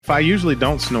If I usually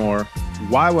don't snore,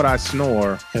 why would I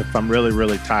snore if I'm really,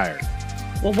 really tired?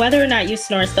 Well, whether or not you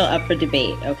snore is still up for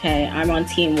debate, okay? I'm on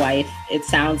team wife. It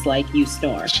sounds like you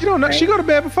snore. She don't know. Right? She go to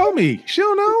bed before me. She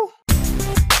don't know.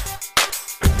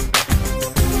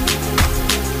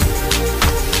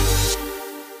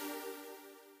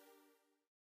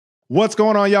 What's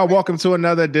going on, y'all? Welcome to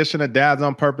another edition of Dads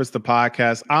on Purpose, the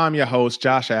podcast. I'm your host,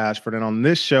 Josh Ashford. And on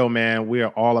this show, man, we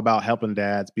are all about helping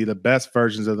dads be the best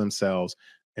versions of themselves.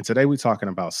 And today we're talking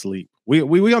about sleep. We're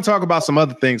going to talk about some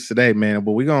other things today, man.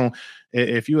 But we're going to,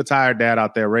 if you're a tired dad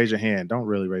out there, raise your hand. Don't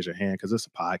really raise your hand because it's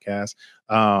a podcast.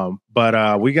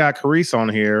 But we got Carice on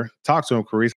here. Talk to him,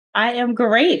 Carice. I am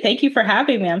great. Thank you for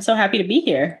having me. I'm so happy to be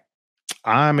here.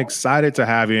 I'm excited to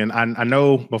have you. And I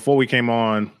know before we came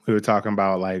on, we were talking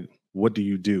about like, what do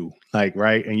you do? Like,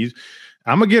 right. And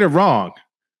I'm going to get it wrong.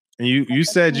 And you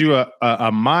said you a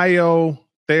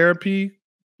myotherapy.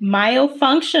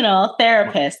 Myofunctional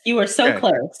therapist. You were so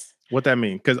close. What that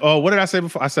mean? Because, what did I say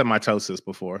before? I said mitosis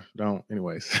before.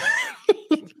 Anyways.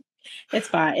 It's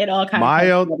fine. It all kind of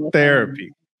myotherapy.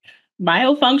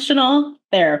 Myofunctional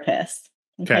therapist.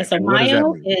 Okay. So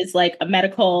myo is like a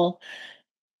medical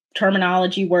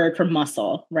terminology word for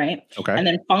muscle, right? Okay. And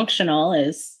then functional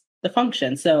is the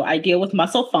function. So I deal with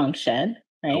muscle function,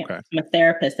 right? Okay. I'm a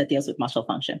therapist that deals with muscle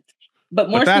function.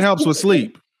 But that helps with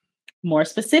sleep. More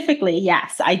specifically,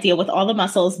 yes, I deal with all the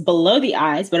muscles below the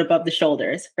eyes, but above the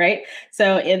shoulders, right?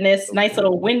 So in this nice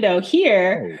little window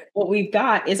here, what we've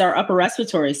got is our upper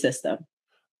respiratory system.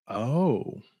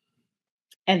 Oh.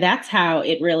 And that's how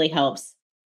it really helps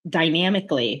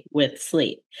dynamically with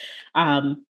sleep.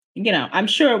 I'm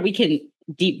sure we can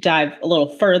deep dive a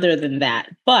little further than that,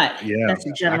 but that's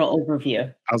a general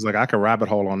overview. I was like, I could rabbit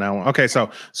hole on that one. Okay,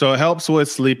 so it helps with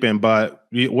sleeping, but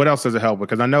what else does it help with?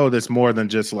 Because I know there's more than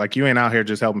just like you ain't out here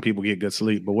just helping people get good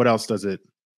sleep, but what else does it?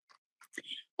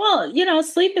 Well,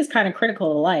 sleep is kind of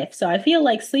critical to life. So I feel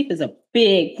like sleep is a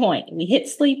big point. We hit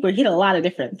sleep, we hit a lot of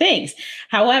different things.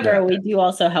 However, we do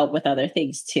also help with other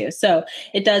things too. So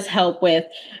it does help with,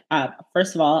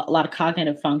 first of all, a lot of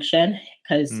cognitive function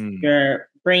because your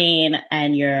brain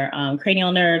and your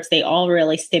cranial nerves, they all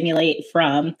really stimulate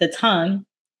from the tongue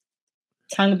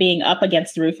being up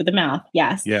against the roof of the mouth.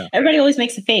 Yes. Yeah. Everybody always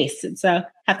makes a face. And so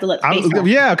have to let the face out.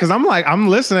 Yeah. Cause I'm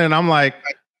listening. I'm like,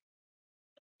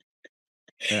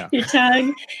 yeah. Your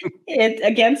tongue, it's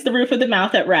against the roof of the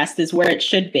mouth at rest is where it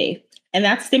should be. And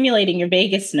that's stimulating your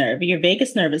vagus nerve. Your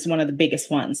vagus nerve is one of the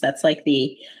biggest ones. That's like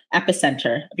the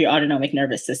epicenter of your autonomic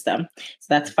nervous system. So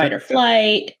that's fight or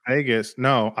flight. Vagus.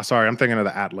 No, sorry. I'm thinking of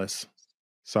the atlas.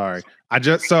 Sorry.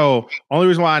 Only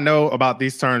reason why I know about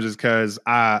these terms is because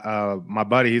my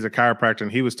buddy, he's a chiropractor,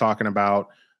 and he was talking about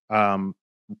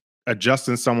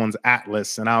adjusting someone's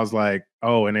atlas. And I was like,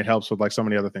 and it helps with like so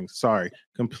many other things. Sorry,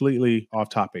 completely off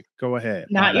topic. Go ahead.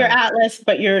 Not your atlas,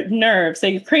 but your nerves. So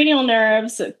your cranial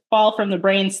nerves fall from the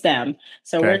brain stem.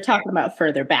 So we're talking about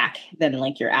further back than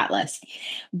like your atlas.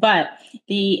 But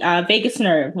the vagus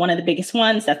nerve, one of the biggest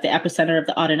ones, that's the epicenter of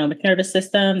the autonomic nervous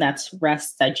system. That's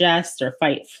rest, digest, or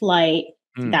fight, flight,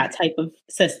 that type of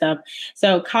system.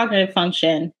 So cognitive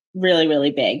function, really, really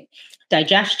big.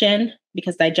 Digestion,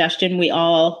 because digestion, we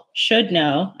all should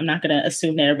know. I'm not going to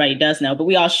assume that everybody does know, but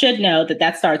we all should know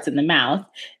that starts in the mouth.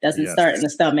 It doesn't start in the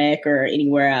stomach or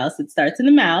anywhere else. It starts in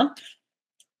the mouth.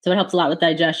 So it helps a lot with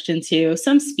digestion too.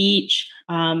 Some speech,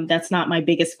 that's not my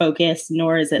biggest focus,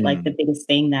 nor is it like the biggest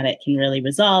thing that it can really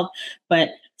resolve.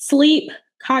 But sleep,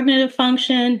 cognitive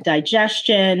function,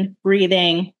 digestion,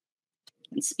 breathing,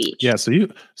 and speech. Yeah.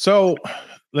 So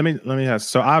let me ask.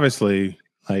 So obviously,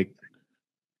 like,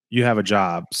 you have a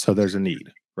job, so there's a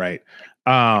need, right?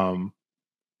 How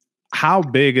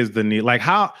big is the need? Like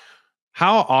how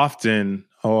often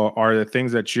are the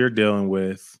things that you're dealing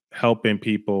with helping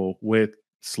people with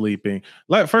sleeping?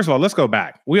 First of all, let's go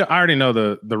back. I already know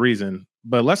the reason,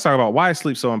 but let's talk about why is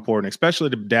sleep so important, especially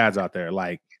to dads out there.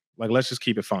 Like let's just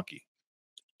keep it funky.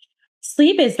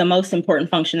 Sleep is the most important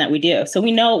function that we do. So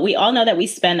we all know that we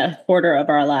spend a quarter of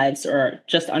our lives, or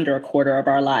just under a quarter of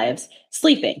our lives,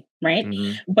 sleeping, right?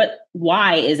 Mm-hmm. But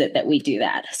why is it that we do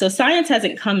that? So science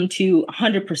hasn't come to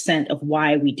 100% of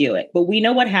why we do it, but we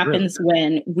know what happens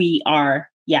when we're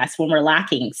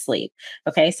lacking sleep.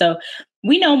 Okay. So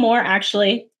we know more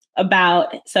actually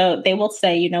so they will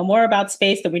say, more about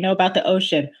space than we know about the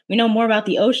ocean. We know more about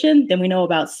the ocean than we know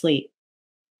about sleep.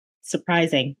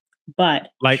 Surprising. But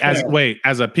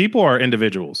as a people or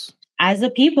individuals? as a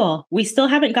people, we still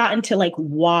haven't gotten to like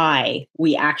why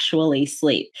we actually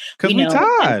sleep. Because we know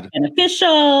tired. It's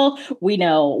beneficial. We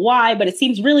know why, but it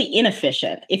seems really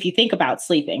inefficient if you think about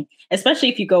sleeping, especially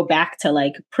if you go back to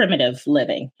like primitive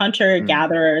living, hunter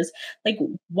gatherers. Like,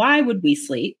 why would we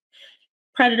sleep?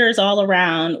 Predators all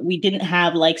around. We didn't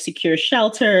have like secure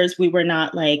shelters. We were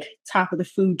not like top of the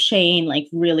food chain, like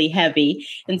really heavy.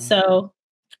 And so,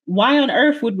 why on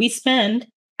earth would we spend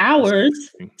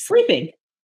hours sleeping?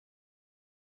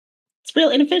 It's real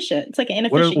inefficient. It's like an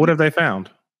inefficient. What have they found?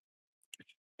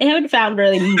 They haven't found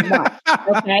really much.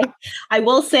 Okay. I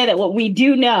will say that what we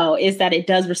do know is that it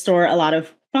does restore a lot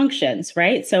of functions,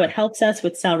 right? So it helps us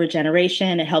with cell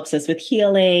regeneration. It helps us with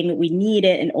healing. We need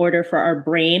it in order for our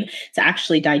brain to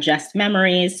actually digest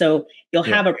memories. So you'll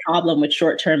have a problem with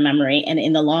short-term memory. And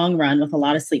in the long run, with a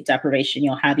lot of sleep deprivation,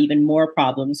 you'll have even more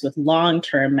problems with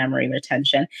long-term memory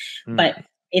retention. But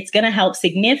it's going to help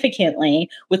significantly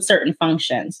with certain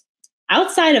functions.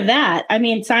 Outside of that, I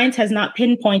mean, science has not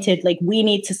pinpointed like we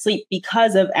need to sleep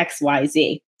because of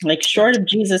XYZ. Like short of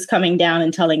Jesus coming down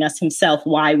and telling us himself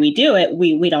why we do it,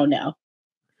 we don't know.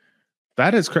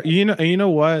 That is crazy. You know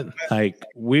what? Like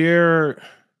we're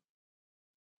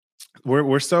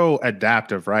so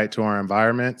adaptive, right, to our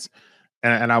environments.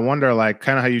 And I wonder, like,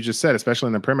 kind of how you just said, especially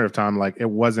in the primitive time, like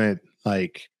it wasn't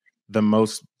like the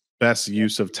most best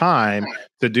use of time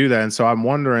to do that. And so I'm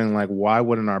wondering, like, why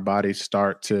wouldn't our bodies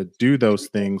start to do those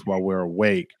things while we're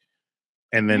awake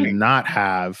and then not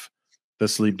have the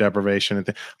sleep deprivation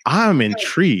and I'm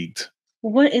intrigued.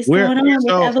 What is going on with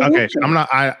evolution? Okay,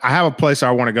 I have a place I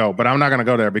want to go, but I'm not going to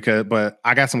go there but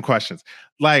I got some questions.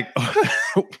 Like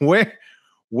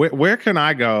where can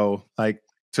I go like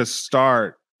to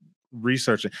start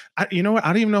researching? You know what? I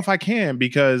don't even know if I can,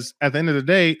 because at the end of the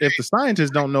day, if the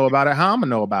scientists don't know about it, how am I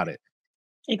gonna know about it?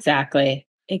 Exactly.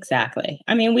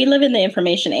 I mean, we live in the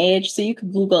information age, so you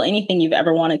can Google anything you've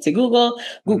ever wanted to Google.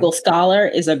 Google Scholar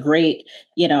is a great,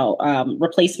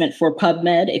 replacement for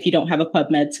PubMed if you don't have a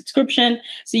PubMed subscription.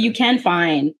 So you can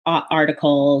find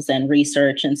articles and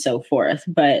research and so forth.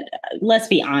 But let's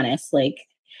be honest, like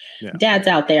dads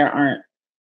out there aren't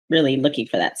really looking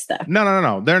for that stuff.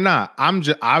 No, they're not.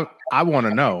 I want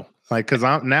to know, like, because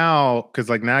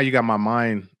now you got my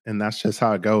mind, and that's just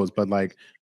how it goes. But like,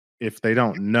 if they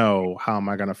don't know, how am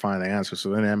I going to find the answer? So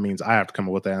then that means I have to come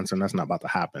up with the answer, and that's not about to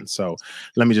happen. So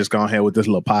let me just go ahead with this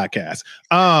little podcast.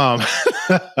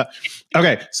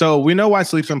 Okay, so we know why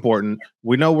sleep's important.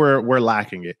 We know we're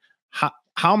lacking it.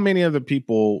 How many of the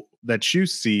people that you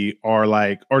see are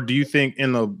like, or do you think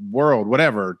in the world,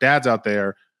 whatever, dads out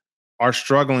there are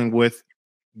struggling with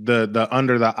the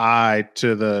under the eye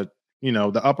to the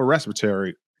the upper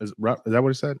respiratory? Is that what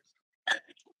he said?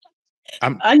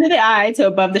 Under the eye to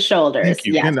above the shoulders. Thank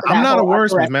you. Yes, I'm not a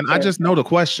wordsmith, man. I just know the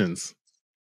questions.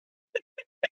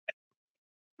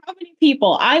 How many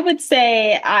people? I would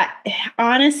say,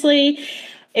 honestly,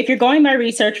 if you're going by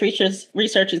research is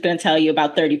going to tell you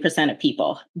about 30% of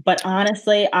people. But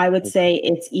honestly, I would say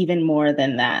it's even more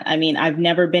than that. I mean, I've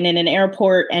never been in an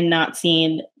airport and not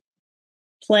seen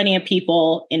plenty of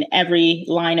people in every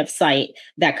line of sight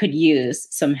that could use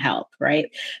some help,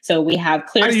 right? So we have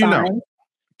clear signs.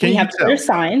 We have clear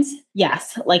signs,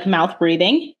 yes, like mouth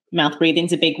breathing. Mouth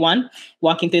breathing's a big one.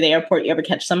 Walking through the airport, you ever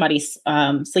catch somebody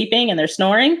sleeping and they're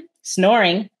snoring?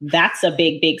 Snoring, that's a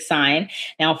big sign.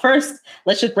 Now, first,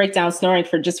 let's just break down snoring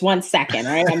for just 1 second,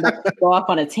 right? I'm going to go off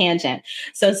on a tangent.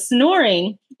 So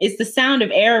snoring is the sound of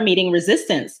air meeting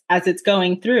resistance as it's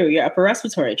going through your upper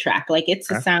respiratory tract. Like it's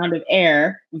the sound of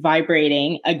air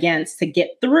vibrating against to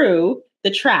get through the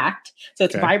tract. So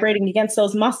it's vibrating against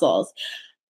those muscles.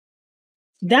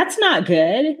 That's not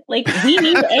good. Like we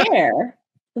need air.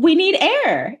 We need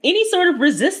air. Any sort of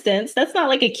resistance. That's not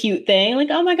like a cute thing. Like,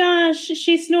 oh my gosh,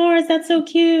 she snores. That's so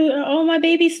cute. Oh, my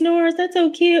baby snores. That's so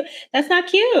cute. That's not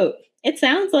cute. It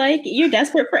sounds like you're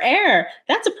desperate for air.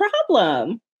 That's a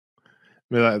problem.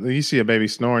 You see a baby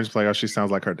snoring, it's like, oh, she sounds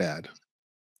like her dad.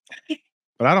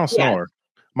 But I don't snore.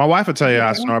 My wife will tell you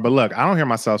I snore, but look, I don't hear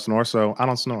myself snore, so I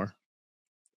don't snore.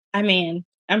 I mean,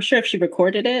 I'm sure if she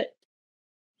recorded it.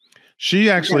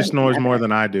 She actually snores more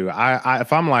than I do. I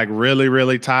if I'm like really,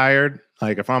 really tired,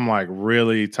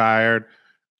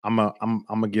 I'm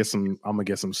gonna get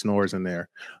some snores in there.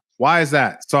 Why is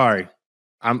that? Sorry.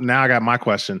 I got my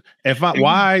question. If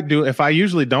I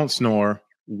usually don't snore,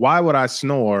 why would I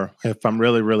snore if I'm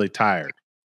really, really tired?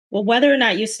 Well, whether or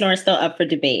not you snore is still up for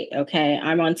debate. Okay.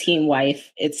 I'm on team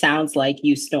wife. It sounds like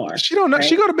you snore. She don't know. Right?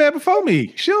 She go to bed before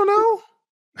me. She don't know.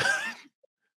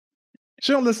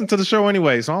 She don't listen to the show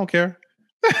anyway, so I don't care.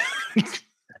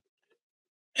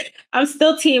 I'm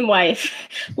still team wife.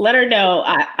 Let her know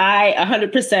I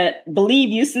 100% believe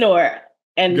you snore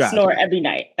and Gotcha. snore every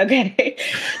night. Okay.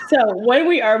 So when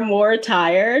we are more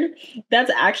tired,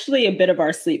 that's actually a bit of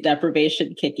our sleep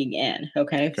deprivation kicking in.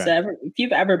 Okay. So if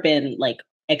you've ever been like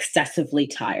excessively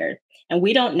tired, and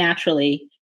we don't naturally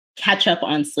catch up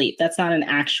on sleep, that's not an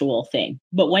actual thing.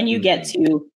 But when you get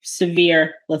to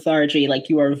severe lethargy, like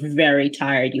you are very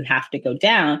tired, you have to go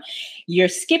down, you're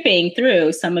skipping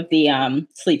through some of the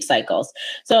sleep cycles.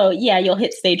 So yeah, you'll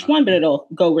hit stage 1, but it'll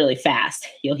go really fast.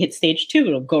 You'll hit stage 2,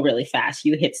 it'll go really fast.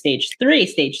 You hit stage 3.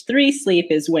 Stage 3 sleep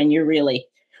is when you're really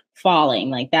falling.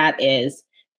 Like that is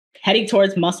heading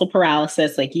towards muscle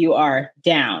paralysis, like you are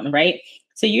down, right?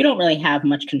 So you don't really have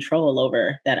much control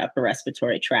over that upper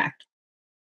respiratory tract.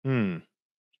 Okay.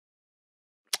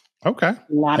 A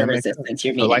lot of resistance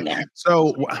you're meeting there.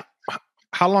 So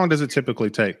how long does it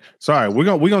typically take? Sorry, we're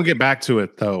gonna get back to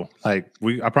it though. Like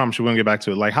I promise you we're gonna get back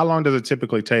to it. Like how long does it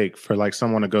typically take for like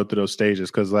someone to go through those stages?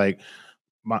 Because like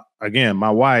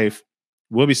my wife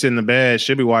will be sitting in the bed,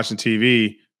 she'll be watching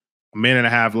TV, a minute and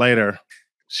a half later,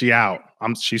 she out.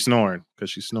 She's snoring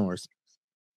because she snores.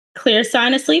 Clear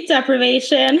sign of sleep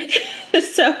deprivation.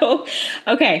 So,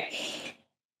 okay.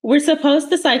 We're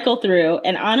supposed to cycle through,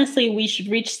 and honestly, we should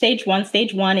reach stage 1.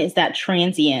 Stage 1 is that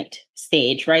transient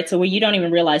stage, right? So where you don't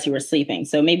even realize you were sleeping.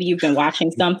 So maybe you've been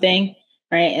watching something,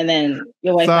 right? And then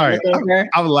your wife might look over.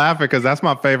 I'm laughing because that's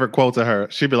my favorite quote to her.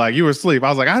 She'd be like, "You were asleep." I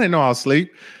was like, "I didn't know I was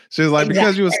asleep." She was like,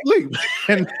 "Because you were asleep."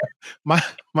 And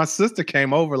my sister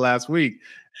came over last week,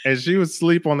 and she was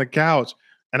asleep on the couch.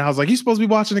 And I was like, "You supposed to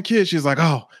be watching the kids?" She's like,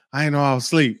 "Oh, I didn't know I was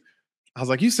asleep." I was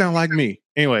like, "You sound like me."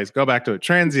 Anyways, go back to it.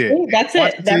 Transient. That's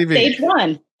it. That's stage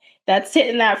 1. That's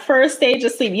hitting that first stage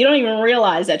of sleep. You don't even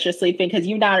realize that you're sleeping because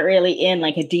you're not really in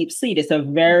like a deep sleep. It's a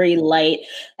very light,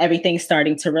 everything's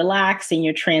starting to relax, and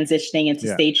you're transitioning into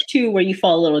stage 2 where you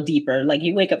fall a little deeper. Like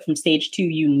you wake up from stage 2,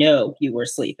 you know you were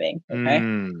sleeping. Okay.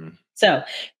 So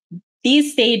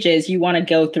these stages you want to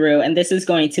go through, and this is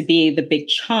going to be the big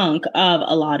chunk of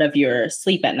a lot of your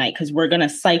sleep at night because we're going to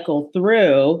cycle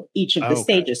through each of the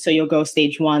stages. So you'll go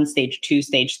stage 1, stage 2,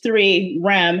 stage 3,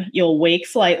 REM, you'll wake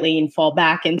slightly and fall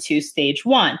back into stage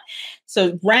 1.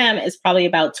 So REM is probably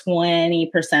about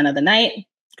 20% of the night.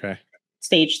 Okay.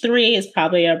 Stage 3 is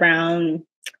probably around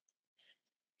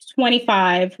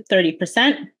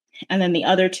 25-30%. And then the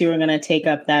other 2 are going to take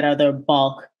up that other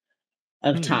bulk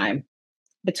of time.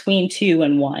 Between 2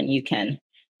 and 1, you can,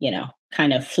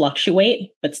 kind of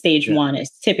fluctuate, but stage 1 is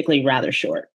typically rather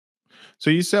short. So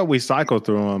you said we cycle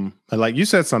through them. Like you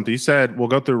said something. You said we'll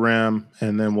go through REM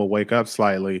and then we'll wake up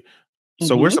slightly.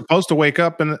 So we're supposed to wake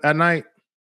up at night?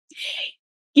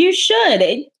 You should,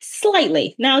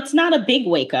 slightly. Now, it's not a big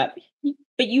wake up,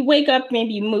 but you wake up,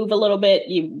 maybe you move a little bit,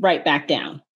 you right back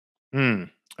down.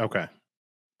 Okay.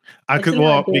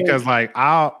 Because like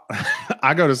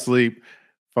I go to sleep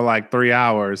for like 3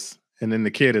 hours and then the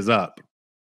kid is up.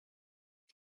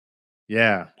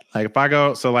 Yeah. Like if I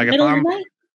go, so like if I'm,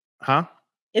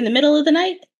 in the middle of the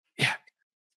night? Yeah.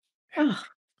 Oh.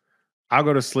 I'll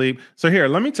go to sleep. So here,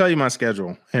 let me tell you my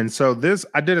schedule. And so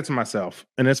I did it to myself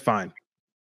and it's fine,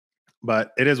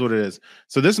 but it is what it is.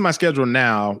 So this is my schedule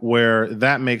now where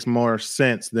that makes more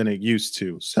sense than it used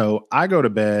to. So I go to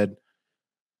bed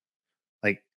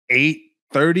like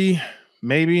 8:30,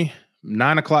 maybe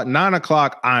 9:00.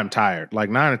 9:00, I'm tired. Like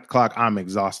 9:00, I'm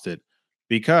exhausted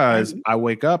because I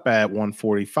wake up at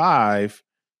 1:45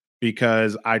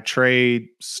 because I trade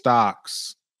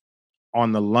stocks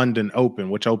on the London Open,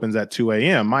 which opens at 2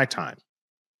 a.m. my time.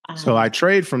 So I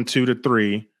trade from 2 to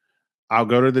 3. I'll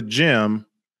go to the gym.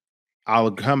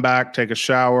 I'll come back, take a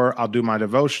shower. I'll do my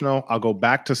devotional. I'll go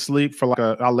back to sleep for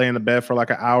I'll lay in the bed for like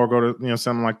an hour, go to,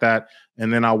 something like that.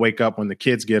 And then I'll wake up when the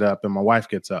kids get up and my wife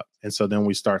gets up. And so then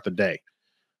we start the day.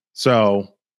 So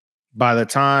by the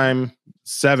time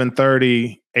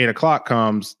 7:30, 8:00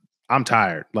 comes, I'm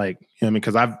tired. Like,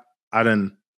 because I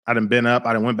didn't been up,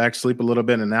 I done went back to sleep a little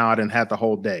bit, and now I didn't have the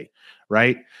whole day.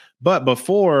 Right. But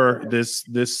before this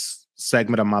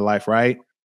segment of my life, right,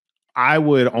 I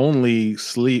would only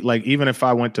sleep, like, even if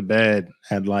I went to bed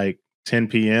at like 10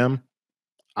 p.m.,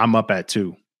 I'm up at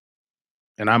 2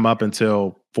 and I'm up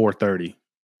until 4:30.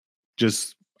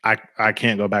 Just, I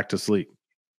can't go back to sleep.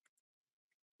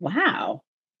 Wow.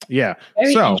 Yeah.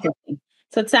 Very interesting.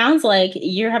 So it sounds like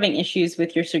you're having issues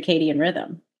with your circadian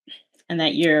rhythm and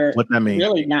that you're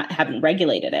really haven't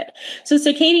regulated it. So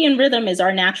circadian rhythm is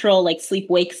our natural like sleep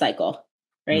wake cycle,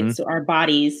 right? So our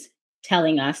body's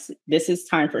telling us this is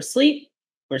time for sleep.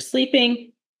 We're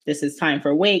sleeping. This is time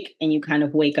for wake. And you kind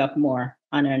of wake up more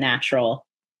on a natural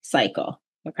cycle.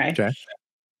 Okay.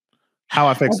 How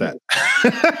I fix that?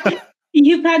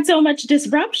 You've had so much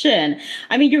disruption.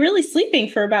 I mean, you're really sleeping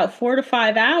for about 4 to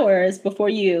 5 hours before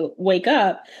you wake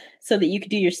up so that you could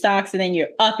do your stocks. And then you're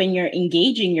up and you're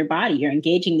engaging your body. You're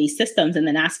engaging these systems and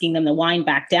then asking them to wind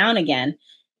back down again.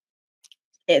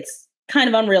 It's kind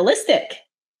of unrealistic.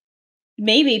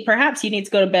 Maybe perhaps you need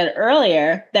to go to bed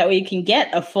earlier. That way you can get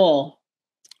a full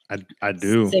I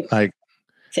do 6 like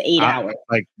to 8 hours.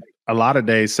 like a lot of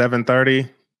days, 7:30,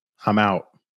 I'm out.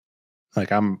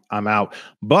 Like I'm out.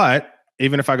 But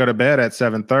even if I go to bed at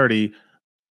 7:30,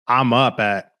 I'm up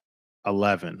at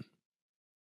 11.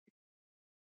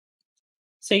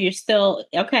 So you're still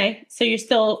okay. So you're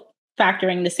still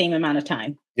factoring the same amount of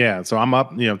time. Yeah. So I'm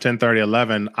up, 10:30,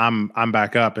 11. I'm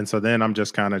back up. And so then I'm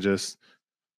just kind of just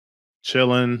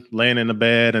chilling, laying in the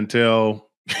bed until,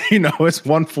 it's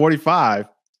 1:45.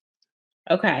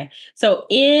 Okay. So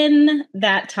in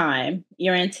that time,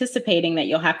 you're anticipating that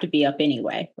you'll have to be up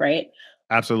anyway, right?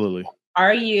 Absolutely.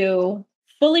 Are you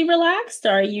fully relaxed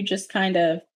or are you just kind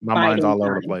of My mind's biding all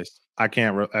over the time? place. I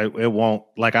can't, it won't,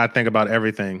 like, I think about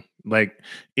everything. Like,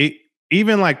 it,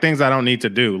 even like things I don't need to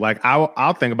do. Like,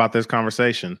 I'll think about this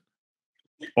conversation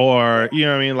or, you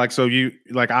know what I mean? Like, so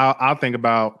I'll think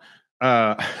about,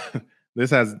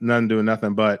 this has nothing to do with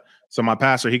nothing, but so my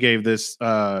pastor, he gave this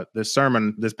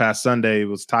sermon this past Sunday. It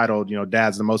was titled,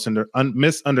 Dad's the most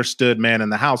misunderstood man in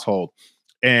the household.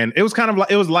 And it was kind of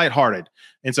like, it was lighthearted.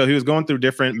 And so he was going through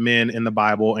different men in the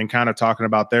Bible and kind of talking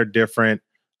about their different,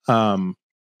 the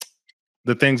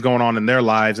things going on in their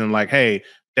lives and like, hey,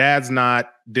 dad's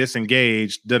not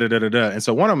disengaged, da da da da da. And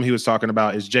so one of them he was talking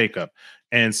about is Jacob.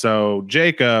 And so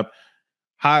Jacob,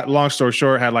 long story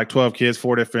short, had like 12 kids,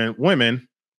 4 different women.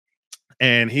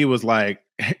 And he was like,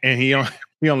 and he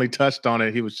only touched on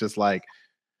it. He was just like,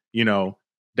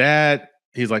 dad,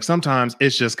 he's like, sometimes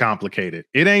it's just complicated.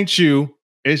 It ain't you.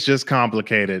 It's just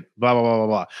complicated. Blah, blah, blah, blah,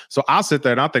 blah. So I'll sit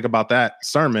there and I'll think about that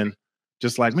sermon.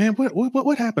 Just like, man,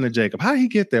 what happened to Jacob? How did he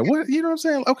get there? What, you know what I'm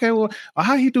saying? Okay, well,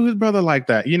 how he do his brother like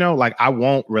that? Like I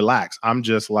won't relax. I'm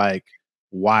just like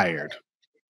wired.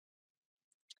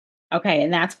 Okay.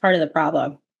 And that's part of the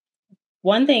problem.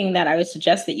 One thing that I would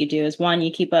suggest that you do is one,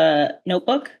 you keep a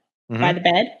notebook by the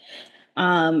bed.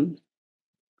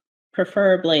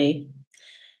 Preferably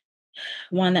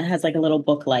one that has like a little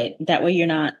book light. That way you're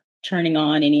not turning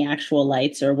on any actual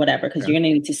lights or whatever, because you're going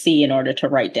to need to see in order to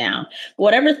write down.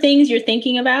 Whatever things you're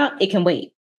thinking about, it can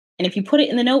wait. And if you put it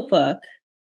in the notebook,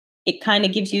 it kind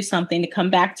of gives you something to come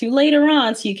back to later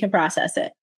on so you can process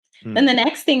it. Then the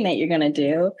next thing that you're going to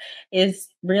do is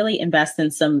really invest in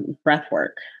some breath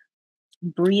work,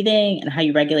 breathing and how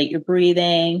you regulate your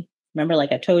breathing. Remember,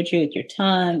 like I told you, with your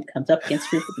tongue comes up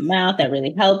against the roof of the mouth. That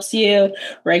really helps you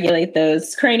regulate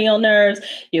those cranial nerves.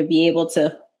 You'll be able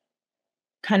to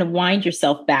kind of wind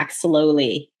yourself back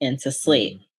slowly into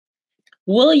sleep.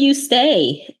 Will you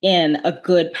stay in a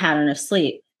good pattern of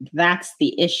sleep? That's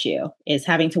the issue, is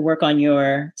having to work on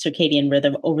your circadian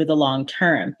rhythm over the long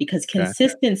term, because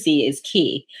consistency is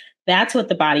key. That's what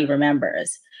the body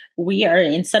remembers. We are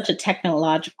in such a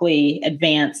technologically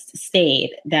advanced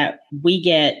state that we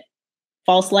get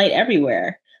false light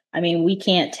everywhere. I mean, we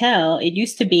can't tell. It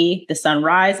used to be the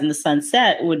sunrise and the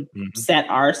sunset would set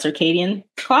our circadian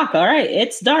clock. All right,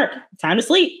 it's dark. Time to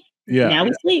sleep. Yeah. Now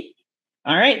we sleep.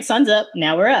 All right, sun's up.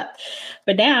 Now we're up.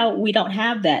 But now we don't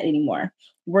have that anymore.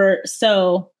 We're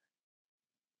so,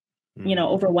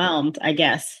 overwhelmed, I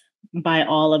guess, by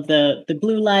all of the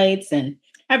blue lights and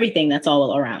everything that's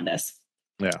all around us.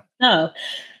 Yeah. So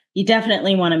you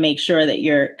definitely want to make sure that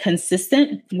you're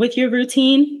consistent with your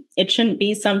routine. It shouldn't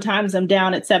be sometimes I'm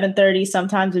down at 7:30,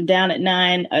 sometimes I'm down at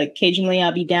 9, occasionally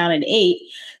I'll be down at 8.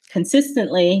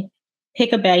 Consistently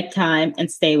pick a bedtime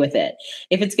and stay with it.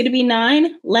 If it's going to be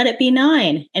 9, let it be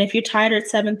 9. And if you're tired at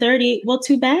 7:30, well,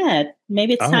 too bad.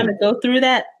 Maybe it's time to go through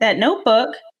that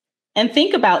notebook and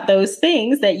think about those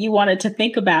things that you wanted to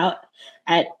think about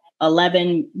at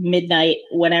 11 midnight,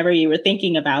 whenever you were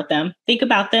thinking about them. Think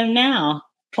about them now.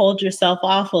 Hold yourself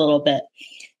off a little bit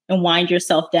and wind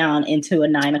yourself down into a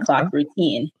 9 o'clock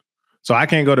routine. So I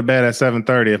can't go to bed at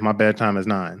 7:30 if my bedtime is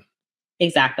 9.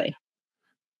 Exactly.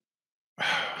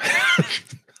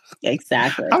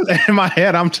 Exactly. In my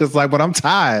head, I'm just like, but I'm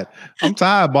tired. I'm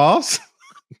tired, boss.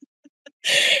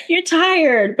 You're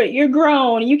tired, but you're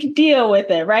grown. You can deal with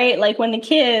it, right? Like when the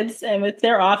kids, and if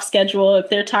they're off schedule, if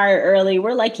they're tired early,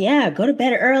 we're like, yeah, go to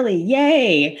bed early.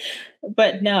 Yay.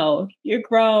 But no, you're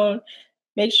grown.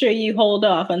 Make sure you hold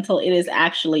off until it is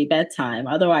actually bedtime.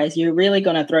 Otherwise, you're really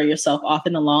going to throw yourself off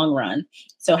in the long run.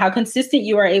 So how consistent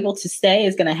you are able to stay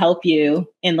is going to help you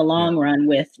in the long run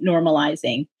with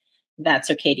normalizing that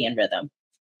circadian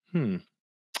rhythm.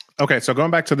 Okay, so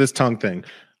going back to this tongue thing.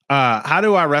 How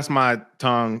do I rest my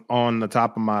tongue on the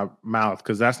top of my mouth?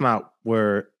 Because that's not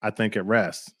where I think it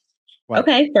rests. Like,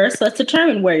 okay, first let's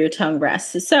determine where your tongue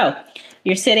rests. So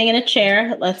you're sitting in a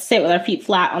chair. Let's sit with our feet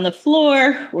flat on the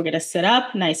floor. We're going to sit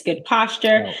up, nice, good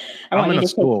posture. I'm in a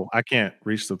stool. I can't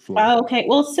reach the floor. Oh, okay.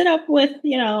 Well, sit up with,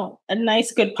 a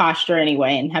nice, good posture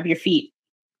anyway, and have your feet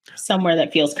somewhere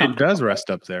that feels comfortable. It does rest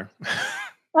up there.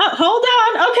 Hold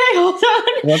on. Okay, hold on.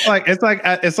 Well,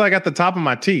 it's like at the top of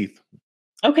my teeth.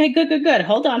 Okay, good.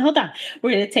 Hold on.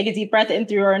 We're going to take a deep breath in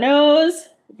through our nose.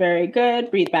 Very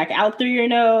good. Breathe back out through your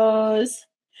nose.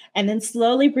 And then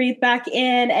slowly breathe back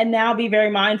in. And now be very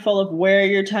mindful of where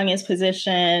your tongue is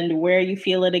positioned, where you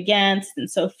feel it against, and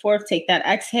so forth. Take that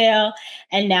exhale.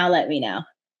 And now let me know.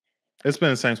 It's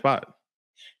been the same spot.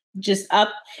 Just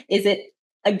up. Is it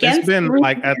against? It's been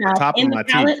like at the top of my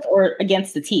teeth. Or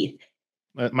against the teeth?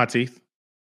 My teeth.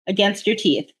 Against your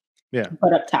teeth. Yeah.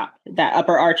 But up top. That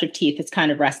upper arch of teeth is kind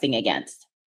of resting against.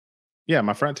 Yeah,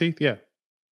 my front teeth. Yeah.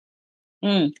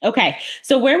 Okay.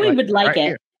 So where we would like it.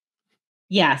 Here.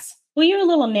 Yes. Well, you're a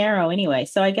little narrow anyway,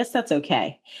 so I guess that's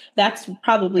okay. That's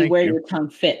probably where your tongue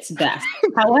fits best.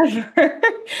 However,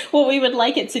 what we would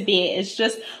like it to be is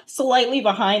just slightly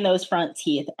behind those front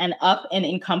teeth and up and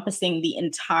encompassing the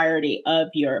entirety of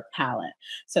your palate.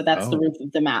 So that's the roof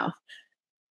of the mouth.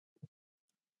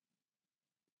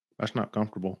 That's not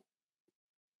comfortable.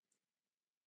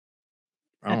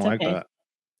 I don't like that.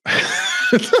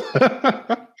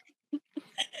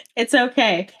 It's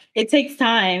okay. It takes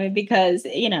time because,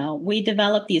 we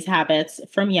develop these habits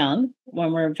from young.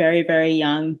 When we're very, very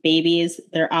young babies,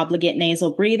 they're obligate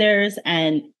nasal breathers.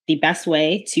 And the best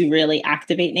way to really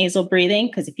activate nasal breathing,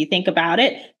 because if you think about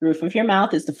it, the roof of your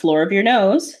mouth is the floor of your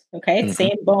nose. Okay. Mm-hmm.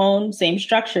 Same bone, same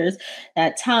structures.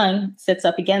 That tongue sits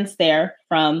up against there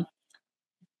from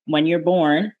when you're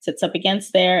born, sits up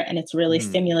against there, and it's really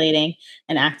stimulating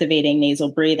and activating nasal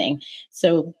breathing.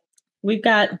 So we've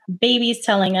got babies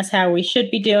telling us how we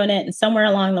should be doing it. And somewhere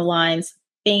along the lines,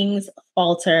 things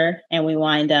falter and we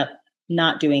wind up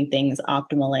not doing things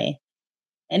optimally.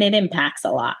 And it impacts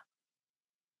a lot.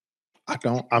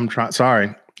 I'm trying.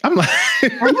 Sorry. I'm like,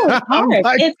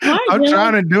 I'm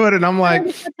trying to do it. And I'm like,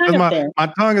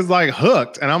 my tongue is like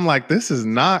hooked. And I'm like, this is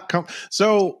not.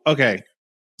 So, okay.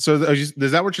 So is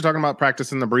that what you're talking about?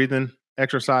 Practicing the breathing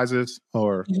exercises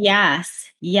or? Yes.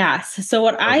 So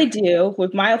what I do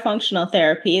with myofunctional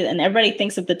therapy, and everybody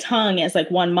thinks of the tongue as like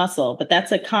one muscle, but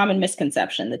that's a common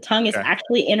misconception. The tongue is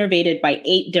actually innervated by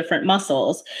 8 different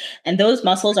muscles, and those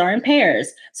muscles are in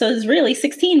pairs. So there's really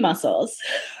 16 muscles.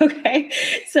 Okay.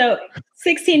 So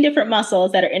 16 different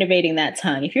muscles that are innervating that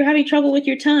tongue. If you're having trouble with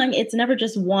your tongue, it's never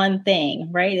just one thing,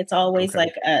 right? It's always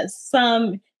like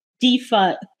some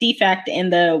defect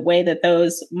in the way that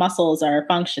those muscles are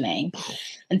functioning.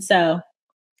 And so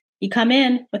you come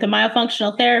in with a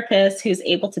myofunctional therapist who's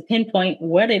able to pinpoint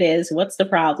what it is, what's the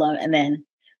problem, and then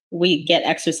we get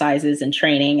exercises and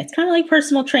training. It's kind of like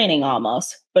personal training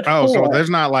almost. But so there's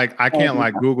not like, I can't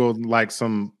like Google like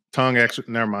some tongue extra.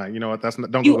 Never mind. You know what?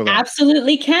 Don't Google that. You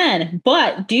absolutely can.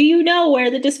 But do you know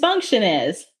where the dysfunction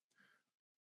is?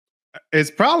 It's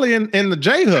probably in the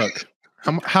J hook.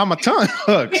 How my tongue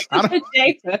hooks.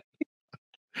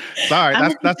 Sorry,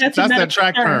 that's that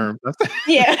track term.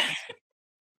 Yeah.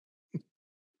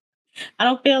 I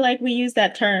don't feel like we use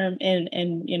that term in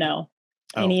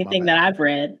anything that I've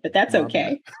read, but that's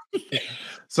okay.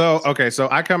 So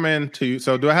I come in to you.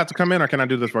 So do I have to come in or can I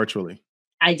do this virtually?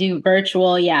 I do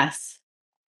virtual, yes.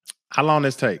 How long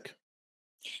does this take?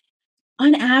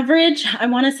 On average, I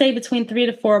want to say between 3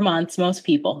 to 4 months, most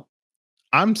people.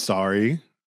 I'm sorry.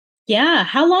 Yeah.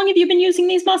 How long have you been using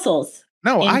these muscles?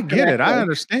 No, I get it. I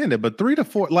understand it. But 3 to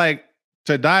 4, like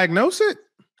to diagnose it?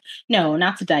 No,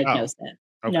 not to diagnose it.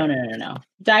 Okay. No.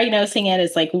 Diagnosing it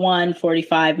is like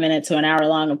 45 minute to an hour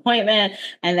long appointment.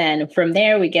 And then from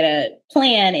there, we get a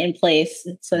plan in place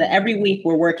so that every week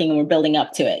we're working and we're building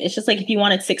up to it. It's just like if you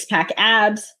wanted 6-pack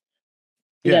abs,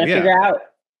 you got to figure out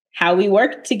how we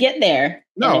work to get there.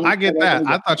 No, I get that.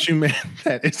 I thought you meant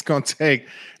that it's going to take,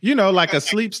 like a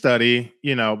sleep study,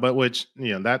 but which,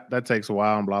 that takes a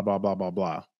while and blah, blah, blah, blah,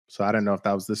 blah. So I didn't know if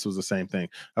this was the same thing.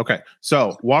 Okay.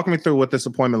 So walk me through what this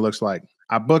appointment looks like.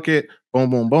 I book it. Boom,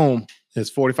 boom, boom. It's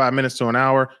 45 minutes to an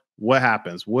hour. What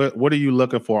happens? What are you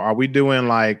looking for? Are we doing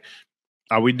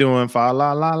fa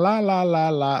la la la la la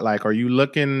la? Like, are you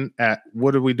looking at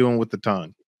what are we doing with the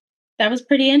tongue? That was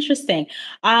pretty interesting.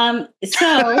 So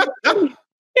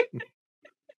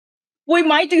we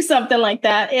might do something like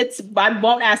that. I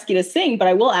won't ask you to sing, but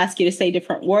I will ask you to say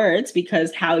different words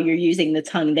because how you're using the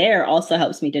tongue there also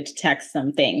helps me to detect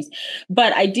some things.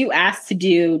 But I do ask to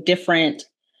do different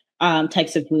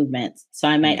types of movements. So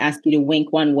I might ask you to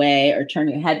wink one way or turn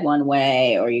your head one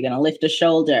way, or you're going to lift a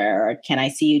shoulder, or can I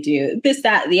see you do this,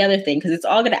 that, the other thing? Because it's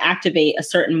all going to activate a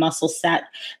certain muscle set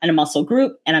and a muscle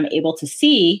group. And I'm able to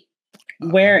see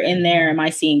where in there am I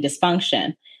seeing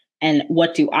dysfunction and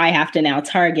what do I have to now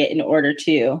target in order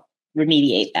to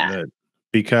remediate that. Good.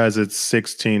 Because it's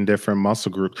 16 different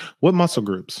muscle groups. What muscle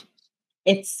groups?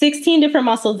 It's 16 different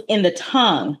muscles in the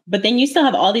tongue, but then you still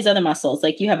have all these other muscles.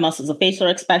 Like you have muscles of facial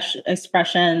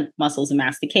expression, muscles of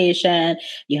mastication,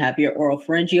 you have your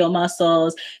oropharyngeal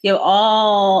muscles, you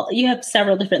have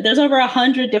several different, there's over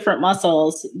 100 different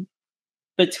muscles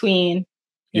between,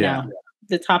 you know,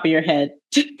 the top of your head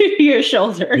to your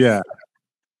shoulders. Yeah.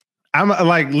 I'm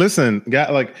like, listen,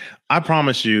 like, I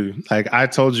promise you, like I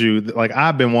told you, like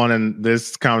I've been wanting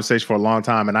this conversation for a long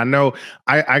time. And I know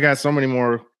I got so many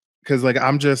more, because like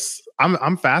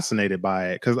I'm fascinated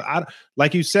by it. Because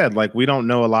like you said, like we don't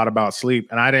know a lot about sleep.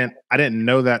 And I didn't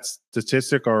know that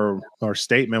statistic or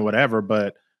statement, whatever,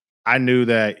 but I knew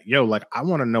that, like I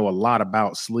want to know a lot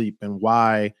about sleep and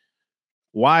why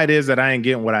it is that I ain't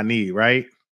getting what I need, right?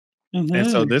 Mm-hmm.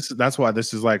 And so that's why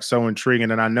this is like so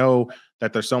intriguing. And I know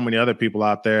that there's so many other people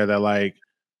out there that like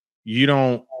you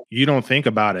don't think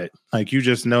about it. Like you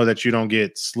just know that you don't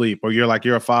get sleep, or you're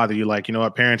a father. You're like, you know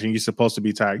what, parenting, you're supposed to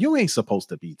be tired. You ain't supposed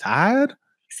to be tired.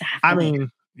 Exactly. I mean,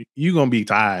 you're gonna be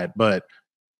tired, but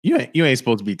you ain't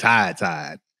supposed to be tired.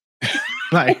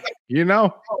 Like,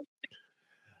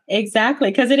 Exactly,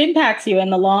 because it impacts you in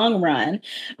the long run.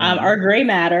 Our gray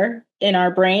matter in our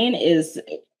brain is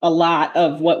a lot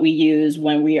of what we use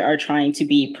when we are trying to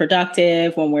be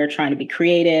productive, when we're trying to be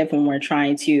creative, when we're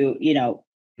trying to,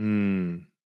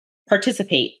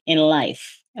 participate in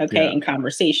life, in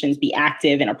conversations, be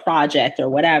active in a project or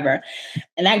whatever.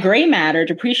 And that gray matter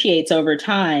depreciates over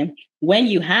time when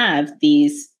you have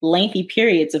these lengthy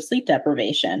periods of sleep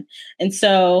deprivation. And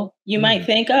so you might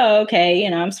think, oh, okay,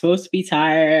 I'm supposed to be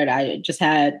tired. I just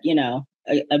had,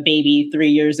 a baby 3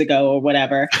 years ago or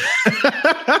whatever.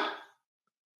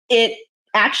 It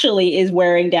actually is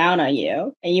wearing down on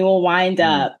you, and you will wind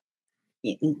up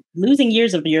losing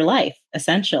years of your life,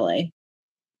 essentially.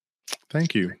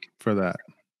 Thank you for that.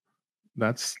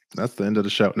 That's the end of the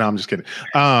show. No, I'm just kidding.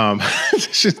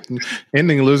 Just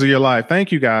ending losing your life.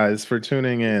 Thank you guys for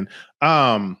tuning in.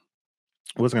 What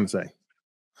was I going to say?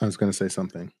 I was going to say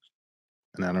something,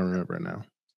 and I don't remember it now.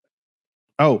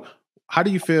 Oh, how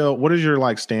do you feel? What is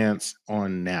your stance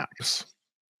on naps?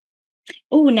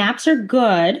 Oh, naps are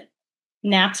good.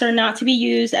 Naps are not to be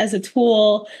used as a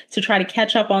tool to try to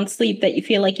catch up on sleep that you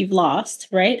feel like you've lost,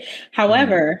 right?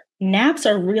 However, naps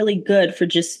are really good for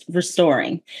just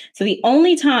restoring. So the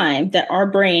only time that our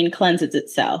brain cleanses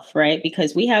itself, right?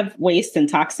 Because we have waste and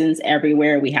toxins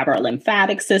everywhere. We have our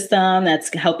lymphatic system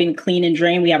that's helping clean and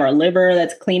drain. We have our liver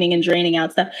that's cleaning and draining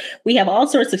out stuff. We have all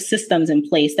sorts of systems in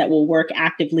place that will work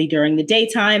actively during the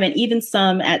daytime and even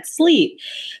some at sleep.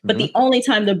 But the only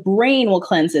time the brain will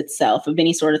cleanse itself of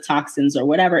any sort of toxins or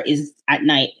whatever is at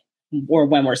night or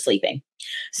when we're sleeping.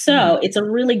 So it's a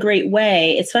really great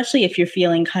way, especially if you're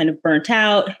feeling kind of burnt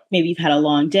out, maybe you've had a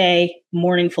long day,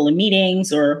 morning full of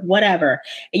meetings or whatever,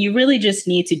 and you really just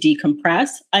need to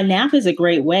decompress. A nap is a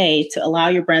great way to allow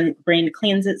your brain to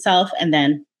cleanse itself and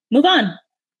then move on.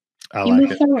 You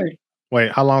move forward.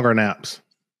 Wait, how long are naps?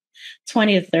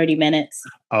 20 to 30 minutes.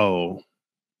 Oh.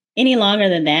 Any longer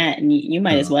than that, and you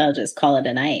might as well just call it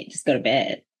a night. Just go to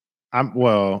bed. I'm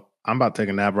about to take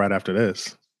a nap right after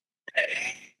this.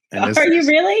 And are you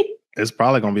really? It's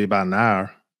probably going to be about an hour.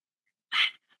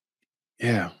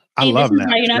 Yeah. I love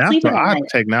naps. I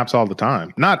take naps all the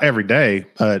time. Not every day,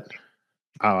 but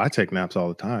I take naps all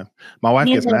the time. My wife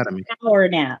gets mad at me. Power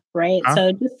nap, right? Huh?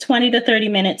 So just 20 to 30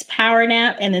 minutes power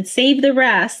nap, and then save the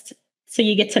rest so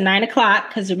you get to 9 o'clock,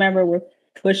 because remember, we're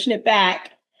pushing it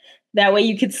back. That way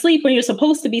you can sleep when you're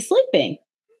supposed to be sleeping.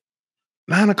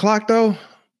 9 o'clock though?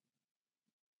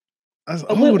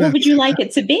 What would you like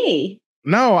it to be?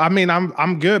 No, I mean,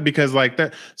 I'm good because like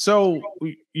that. So,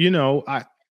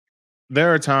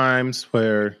 there are times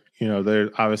where,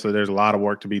 there's a lot of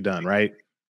work to be done, right?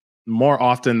 More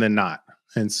often than not.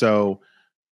 And so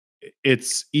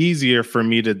it's easier for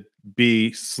me to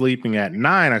be sleeping at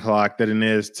 9 o'clock than it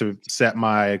is to set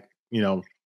my, I was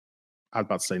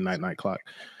about to say night clock.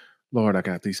 Lord, I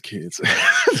got these kids.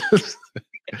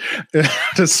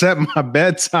 To set my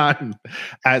bedtime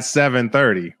at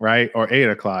 7:30, right? Or 8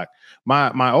 o'clock.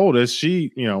 My oldest,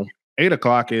 she, 8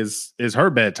 o'clock is her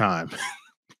bedtime.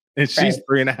 And she's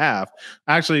 3.5.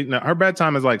 Actually, no, her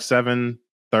bedtime is like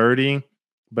 7:30,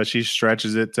 but she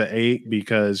stretches it to 8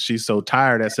 because she's so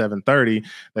tired at 7:30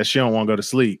 that she don't want to go to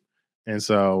sleep. And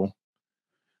so,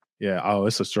 Yeah. Oh,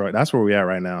 it's a story. That's where we at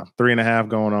right now. 3.5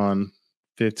 going on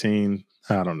 15.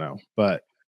 I don't know, but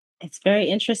It's very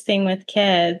interesting with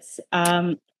kids,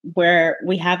 where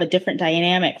we have a different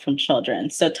dynamic from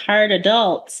children. So tired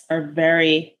adults are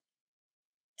very,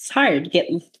 it's hard to get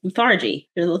lethargy.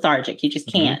 You're lethargic. You just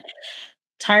mhm. can't.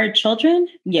 Tired children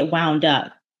get wound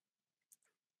up.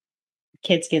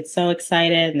 Kids get so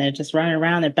excited and they're just running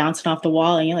around, they're bouncing off the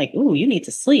wall, and you're like, ooh, you need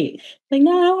to sleep. Like,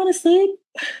 no, I don't want to sleep.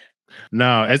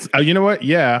 No, it's you know what?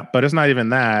 Yeah, but it's not even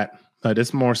that. But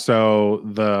it's more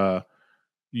so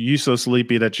you so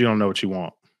sleepy that you don't know what you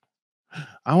want.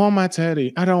 I want my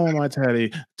teddy. I don't want my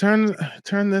teddy. Turn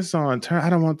this on. I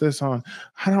don't want this on.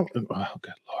 I don't. Oh,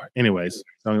 good lord. Anyways,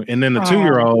 and then the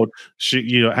 2-year-old,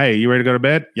 hey, you ready to go to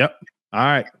bed? Yep. All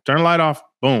right. Turn the light off.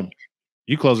 Boom.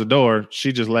 You close the door.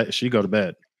 She go to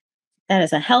bed. That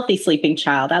is a healthy sleeping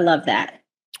child. I love that.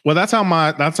 Well, that's how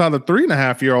the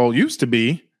 3.5-year-old used to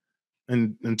be,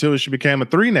 and until she became a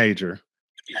three-nager.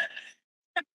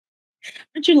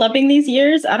 Aren't you loving these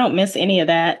years? I don't miss any of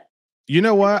that. You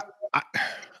know what?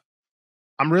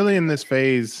 I'm really in this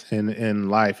phase in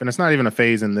life, and it's not even a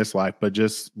phase in this life, but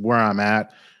just where I'm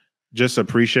at, just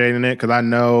appreciating it, because I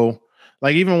know,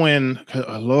 like, even when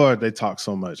Lord, they talk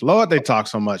so much.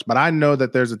 But I know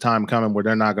that there's a time coming where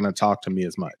they're not going to talk to me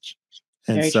as much,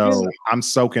 and Very so true. I'm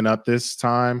soaking up this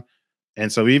time, and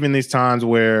so even these times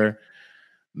where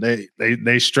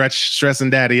they stressing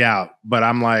daddy out, but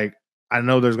I'm like, I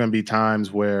know there's going to be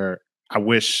times where I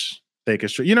wish they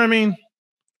could, you know what I mean?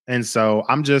 And so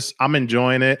I'm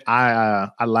enjoying it. I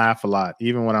laugh a lot,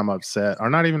 even when I'm upset, or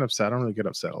not even upset. I don't really get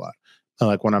upset a lot.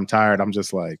 Like when I'm tired, I'm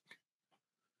just like,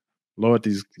 Lord,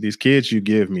 these kids you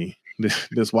give me,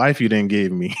 this wife you didn't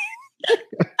give me.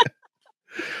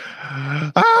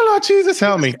 Oh Lord Jesus,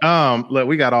 help me. Look,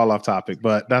 we got all off topic,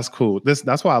 but that's cool.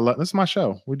 That's why I love this is my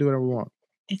show. We do whatever we want.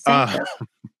 Exactly.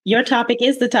 Your topic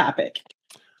is the topic.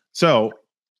 So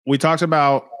we talked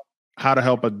about how to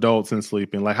help adults in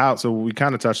sleeping, so we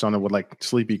kind of touched on it with like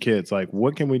sleepy kids. Like,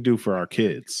 what can we do for our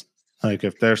kids? Like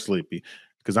if they're sleepy,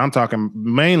 because I'm talking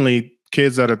mainly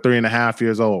kids that are 3.5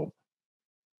 years old.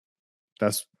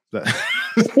 That's a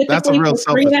real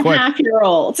selfish question.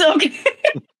 3.5-year-olds. Okay.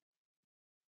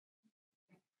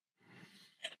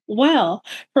 Well,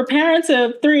 for parents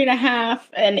of 3.5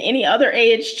 and any other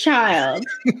age child,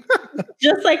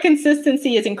 just like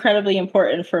consistency is incredibly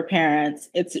important for parents,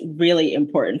 it's really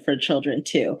important for children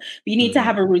too. You need to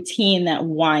have a routine that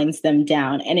winds them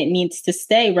down, and it needs to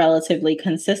stay relatively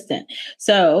consistent.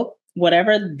 So,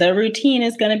 whatever the routine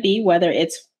is going to be, whether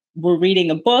it's we're reading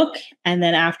a book and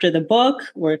then after the book,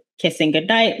 we're kissing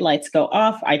goodnight, lights go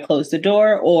off, I close the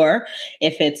door. Or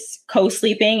if it's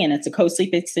co-sleeping and it's a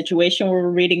co-sleeping situation where we're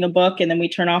reading a book and then we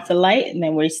turn off the light and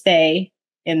then we stay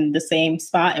in the same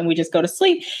spot and we just go to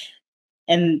sleep.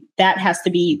 And that has to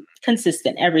be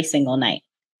consistent every single night.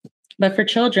 But for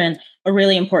children, a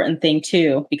really important thing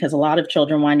too, because a lot of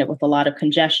children wind up with a lot of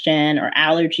congestion or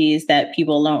allergies that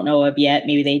people don't know of yet.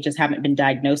 Maybe they just haven't been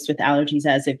diagnosed with allergies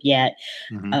as of yet.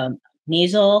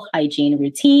 Nasal hygiene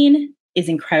routine is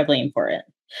incredibly important.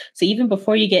 So even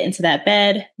before you get into that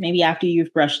bed, maybe after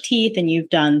you've brushed teeth and you've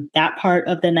done that part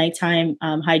of the nighttime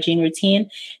hygiene routine,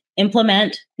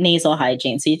 implement nasal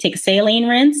hygiene. So you take a saline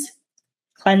rinse,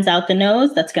 cleanse out the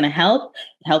nose. That's going to help.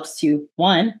 It helps to,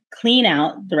 one, clean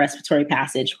out the respiratory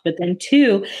passage, but then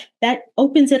two, that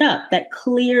opens it up, that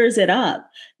clears it up.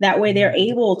 That way they're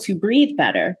able to breathe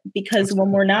better, because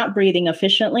when we're not breathing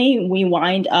efficiently, we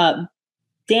wind up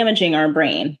damaging our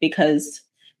brain because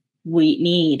we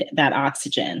need that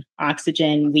oxygen.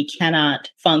 Oxygen, we cannot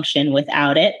function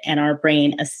without it, and our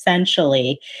brain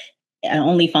essentially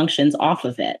only functions off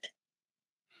of it.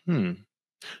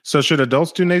 So should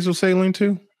adults do nasal saline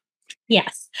too?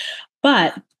 Yes,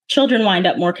 but children wind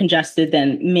up more congested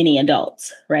than many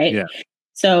adults, right? Yeah.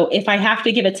 So if I have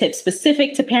to give a tip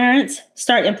specific to parents,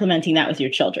 start implementing that with your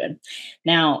children.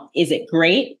 Now, is it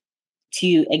great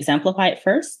to exemplify it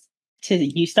first? To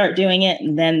you start doing it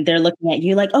and then they're looking at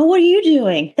you like, oh, what are you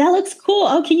doing? That looks cool.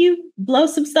 Oh, can you blow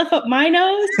some stuff up my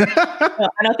nose?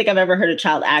 Well, I don't think I've ever heard a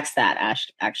child ask that,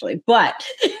 actually. But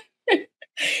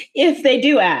if they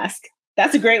do ask,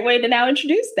 that's a great way to now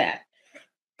introduce that.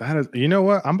 That is, you know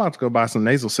what? I'm about to go buy some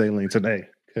nasal saline today,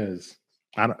 because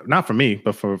not for me,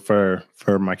 but for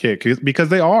my kid, because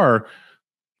they are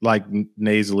like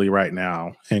nasally right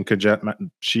now, and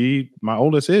my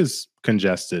oldest is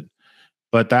congested.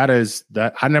 But that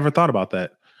I never thought about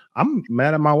that. I'm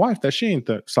mad at my wife that she ain't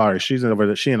sorry, she's over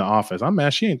there. She in the office. I'm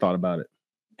mad she ain't thought about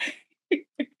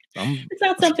it. It's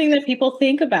not something that people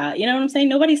think about. You know what I'm saying?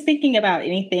 Nobody's thinking about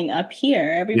anything up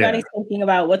here. Everybody's thinking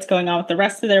about what's going on with the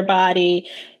rest of their body.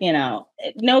 You know,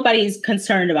 nobody's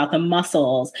concerned about the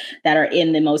muscles that are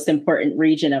in the most important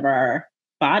region of our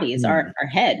bodies, our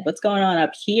head. What's going on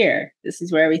up here? This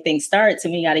is where everything starts,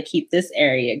 and we got to keep this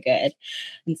area good.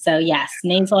 And so, yes,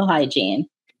 nasal hygiene.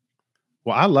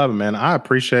 Well, I love it, man. I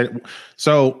appreciate it.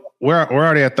 So we're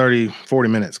already at 40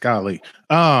 minutes. Golly.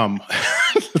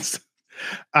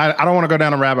 I don't want to go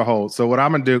down a rabbit hole. So what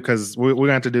I'm gonna do, because we're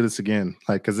gonna have to do this again,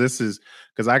 like because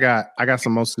I got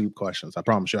some more sleep questions. I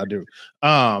promise you I do.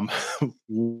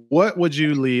 What would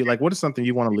you leave? Like, what is something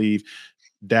you want to leave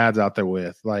dads out there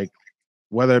with? Like,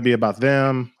 whether it be about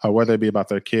them or whether it be about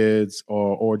their kids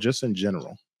or just in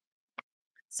general.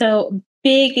 So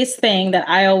biggest thing that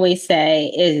I always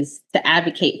say is to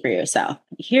advocate for yourself.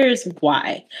 Here's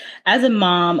why. As a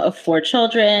mom of 4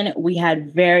 children, we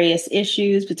had various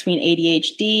issues between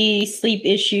ADHD, sleep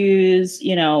issues,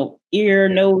 ear,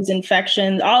 nose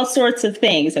infections, all sorts of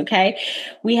things. Okay.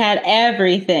 We had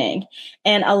everything.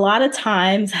 And a lot of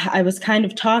times I was kind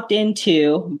of talked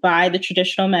into by the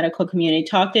traditional medical community,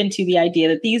 talked into the idea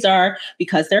that these are,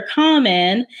 because they're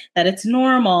common, that it's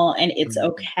normal and it's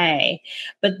okay.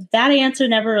 But that answer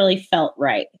never really felt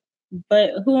right.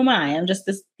 But who am I? I'm just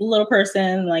this little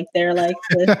person, like they're like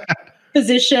the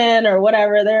physician or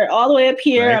whatever. They're all the way up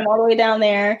here. Right. I'm all the way down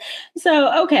there.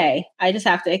 So, okay, I just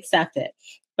have to accept it.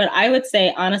 But I would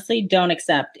say, honestly, don't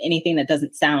accept anything that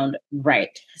doesn't sound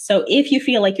right. So if you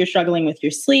feel like you're struggling with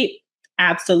your sleep,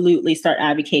 absolutely start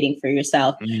advocating for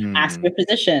yourself. Ask your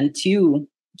physician to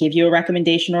give you a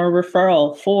recommendation or a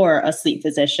referral for a sleep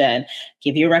physician,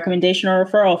 give you a recommendation or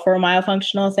referral for a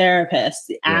myofunctional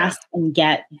therapist. Ask and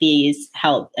get these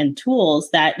help and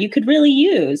tools that you could really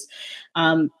use.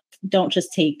 Don't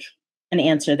just take an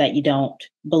answer that you don't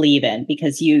believe in,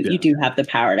 because you do have the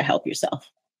power to help yourself.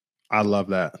 I love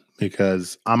that,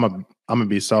 because I'm gonna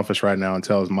be selfish right now and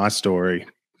tell my story.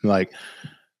 Like,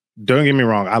 don't get me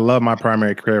wrong, I love my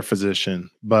primary care physician,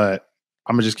 but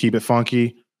I'm gonna just keep it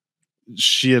funky.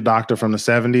 She a doctor from the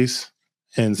 70s,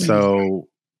 and so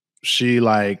she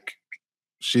likes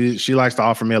to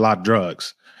offer me a lot of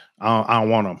drugs. I don't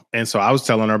want them, and so I was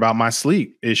telling her about my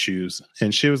sleep issues,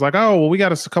 and she was like, "Oh, well, we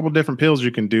got a couple different pills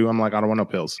you can do." I'm like, "I don't want no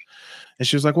pills," and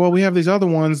she was like, "Well, we have these other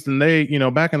ones, and they,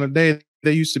 back in the day,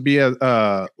 they used to be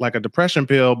like a depression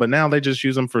pill, but now they just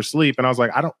use them for sleep." And I was like,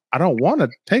 I don't want to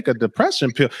take a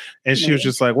depression pill. And she was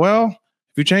just like, "Well,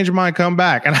 if you change your mind, come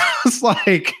back." And I was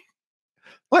like,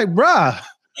 bruh,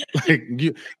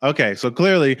 like okay. So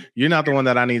clearly you're not the one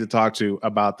that I need to talk to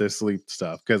about this sleep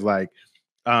stuff. Cause but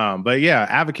yeah,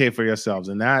 advocate for yourselves.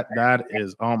 And that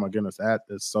is, oh my goodness, that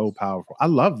is so powerful. I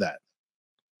love that.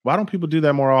 Why don't people do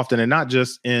that more often? And not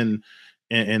just in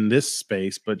this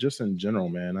space, but just in general,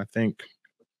 man. I think,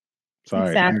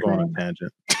 sorry, I'm going on a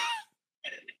tangent.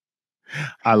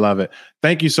 I love it.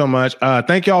 Thank you so much.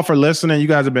 Thank you all for listening. You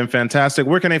guys have been fantastic.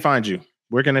 Where can they find you?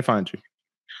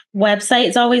 Website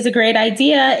is always a great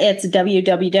idea. It's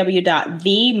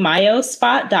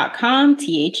www.themyospot.com,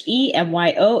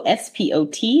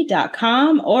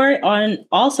 THEMYOSPOT.com, or on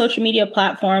all social media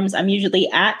platforms. I'm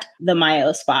usually at the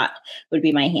Myospot would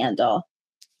be my handle.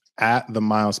 At the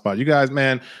Myospot. You guys,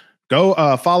 man, go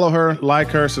follow her, like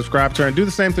her, subscribe to her, and do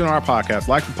the same thing on our podcast.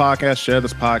 Like the podcast, share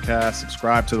this podcast,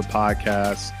 subscribe to the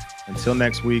podcast. Until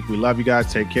next week, we love you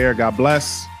guys. Take care. God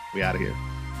bless. We out of here.